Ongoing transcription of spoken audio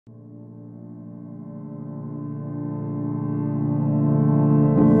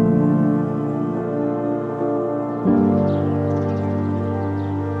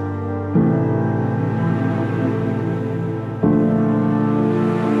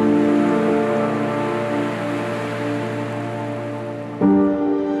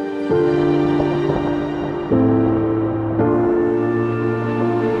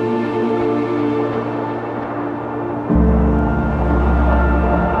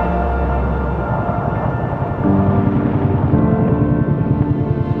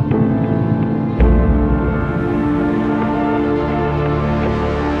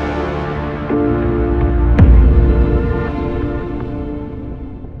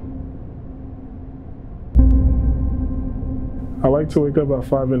I like to wake up at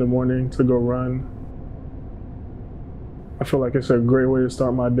 5 in the morning to go run. I feel like it's a great way to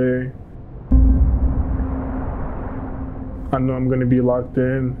start my day. I know I'm going to be locked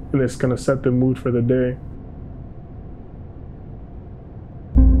in and it's going to set the mood for the day.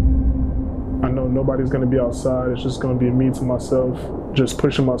 I know nobody's going to be outside. It's just going to be me to myself, just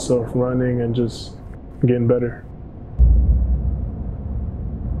pushing myself, running and just getting better.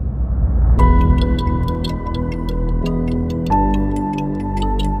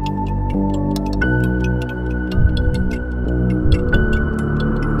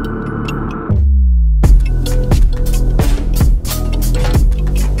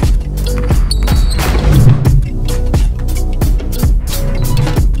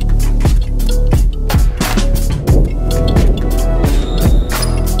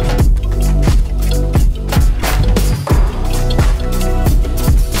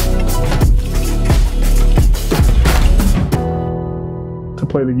 To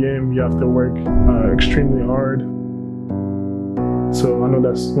play the game, you have to work extremely hard. So I know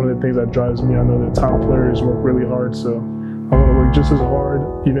that's one of the things that drives me. I know the top players work really hard, so I want to work just as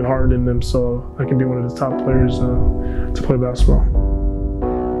hard, even harder than them, so I can be one of the top players to play basketball.